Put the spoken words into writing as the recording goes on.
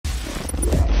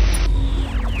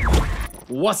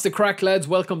What's the crack, lads?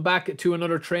 Welcome back to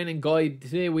another training guide.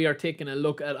 Today we are taking a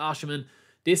look at OSIMHEN.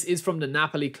 This is from the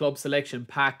Napoli club selection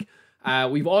pack.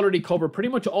 We've already covered pretty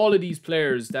much all of these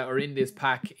players that are in this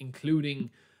pack, including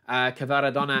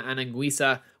Cavaradonna and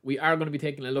Anguissa. We are going to be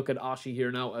taking a look at Oshi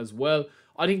here now as well.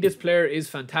 I think this player is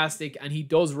fantastic, and he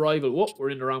does rival... Whoa, we're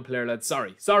in the wrong player, lads.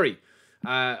 Sorry.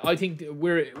 I think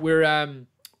we're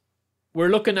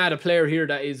looking at a player here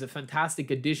that is a fantastic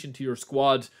addition to your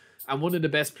squad and one of the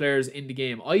best players in the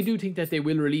game. I do think that they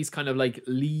will release kind of like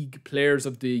league players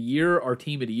of the year or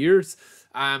team of the years.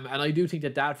 And I do think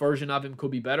that that version of him could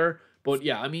be better. But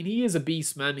yeah, I mean, he is a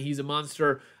beast, man. He's a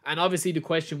monster. And obviously the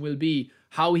question will be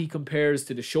how he compares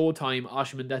to the Showtime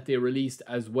OSIMHEN that they released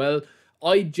as well.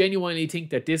 I genuinely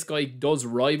think that this guy does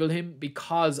rival him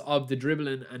because of the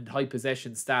dribbling and high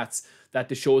possession stats that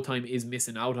the Showtime is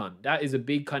missing out on. That is a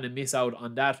big kind of miss out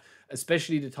on that,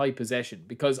 especially the tight possession,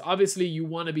 because obviously you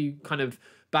want to be kind of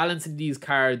balancing these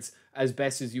cards as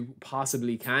best as you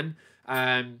possibly can.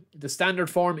 The standard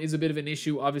form is a bit of an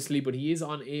issue, obviously, but he is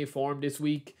on A form this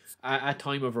week at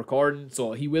time of recording,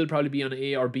 so he will probably be on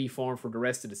A or B form for the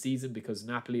rest of the season because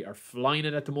Napoli are flying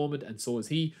it at the moment, and so is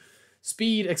he.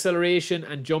 Speed, acceleration,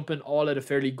 and jumping all at a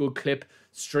fairly good clip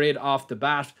straight off the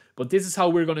bat. But this is how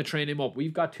we're going to train him up.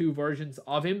 We've got two versions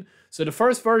of him. So the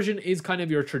first version is kind of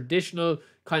your traditional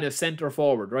kind of center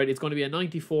forward, right? It's going to be a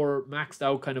 94 maxed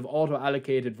out kind of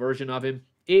auto-allocated version of him.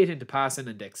 8 into passing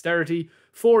and dexterity,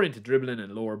 4 into dribbling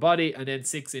and lower body, and then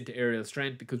 6 into aerial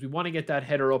strength, because we want to get that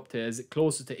header up to as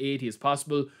close to 80 as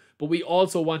possible. But we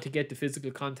also want to get the physical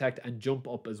contact and jump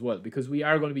up as well, because we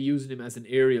are going to be using him as an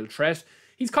aerial threat.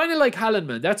 He's kind of like Haaland,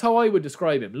 man. That's how I would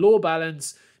describe him. Low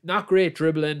balance, not great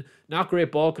dribbling, not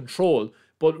great ball control,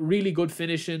 but really good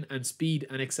finishing and speed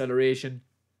and acceleration.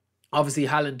 Obviously,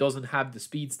 Haaland doesn't have the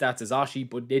speed stats as Oshi,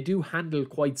 but they do handle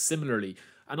quite similarly.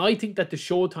 And I think that the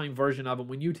Showtime version of him,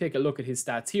 when you take a look at his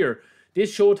stats here,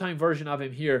 this Showtime version of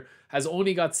him here has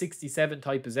only got 67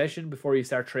 tight possession before you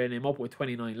start training him up with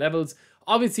 29 levels.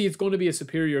 Obviously, it's going to be a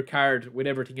superior card with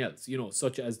everything else, you know,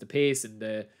 such as the pace and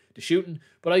the shooting.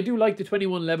 But I do like the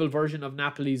 21 level version of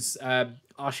Napoli's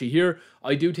Oshi here.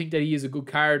 I do think that he is a good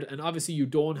card, and obviously you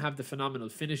don't have the phenomenal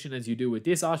finishing as you do with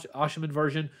this OSIMHEN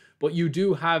version, but you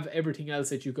do have everything else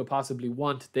that you could possibly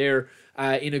want there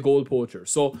in a goal poacher.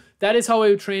 So that is how I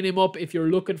would train him up if you're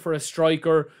looking for a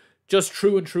striker. Just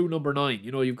true and true number 9.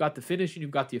 You know, you've got the finishing,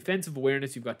 you've got the offensive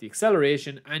awareness, you've got the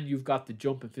acceleration, and you've got the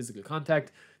jump and physical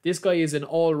contact. This guy is an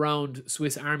all-round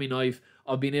Swiss Army knife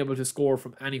of being able to score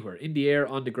from anywhere. In the air,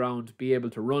 on the ground, be able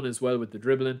to run as well with the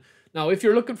dribbling. Now, if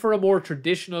you're looking for a more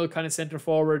traditional kind of centre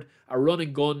forward, a run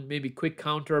and gun, maybe quick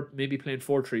counter, maybe playing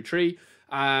 4-3-3,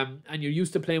 and you're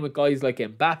used to playing with guys like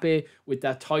Mbappe with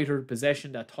that tighter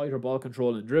possession, that tighter ball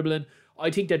control and dribbling, I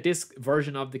think that this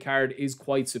version of the card is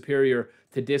quite superior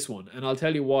to this one. And I'll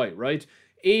tell you why, right?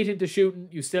 8 into shooting,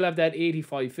 you still have that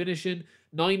 85 finishing.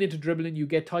 9 into dribbling, you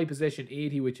get tight possession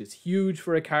 80, which is huge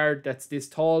for a card that's this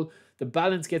tall. The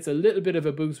balance gets a little bit of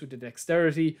a boost with the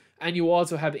dexterity. And you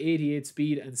also have 88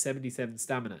 speed and 77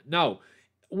 stamina. Now,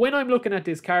 when I'm looking at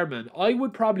this card, man, I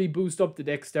would probably boost up the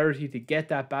dexterity to get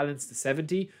that balance to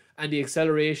 70. And the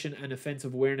acceleration and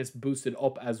offensive awareness boosted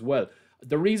up as well.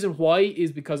 The reason why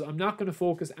is because I'm not going to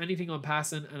focus anything on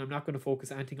passing, and I'm not going to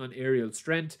focus anything on aerial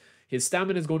strength. His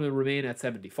stamina is going to remain at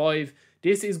 75.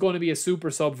 This is going to be a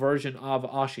super sub version of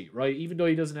Oshi, right? Even though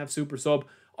he doesn't have super sub,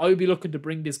 I would be looking to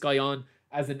bring this guy on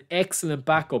as an excellent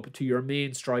backup to your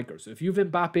main striker. So if you've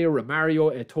Mbappe,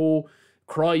 Romario, Eto'o,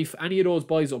 Cruyff, any of those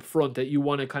boys up front that you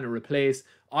want to kind of replace,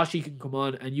 Oshi can come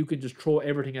on and you can just throw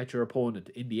everything at your opponent.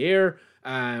 In the air,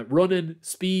 running,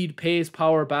 speed, pace,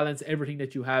 power, balance, everything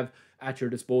that you have at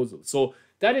your disposal. So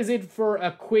that is it for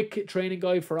a quick training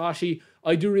guide for Oshi.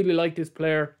 I do really like this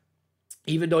player.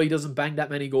 Even though he doesn't bang that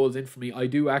many goals in for me, I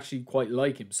do actually quite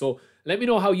like him. So let me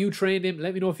know how you trained him.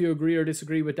 Let me know if you agree or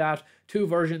disagree with that. Two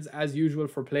versions as usual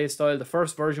for play style. The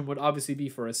first version would obviously be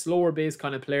for a slower base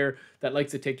kind of player that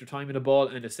likes to take their time in the ball.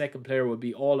 And the second player would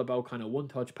be all about kind of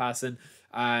one-touch passing.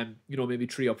 You know, maybe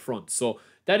 3 up front. So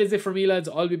that is it for me, lads.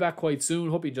 I'll be back quite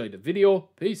soon. Hope you enjoyed the video.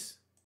 Peace.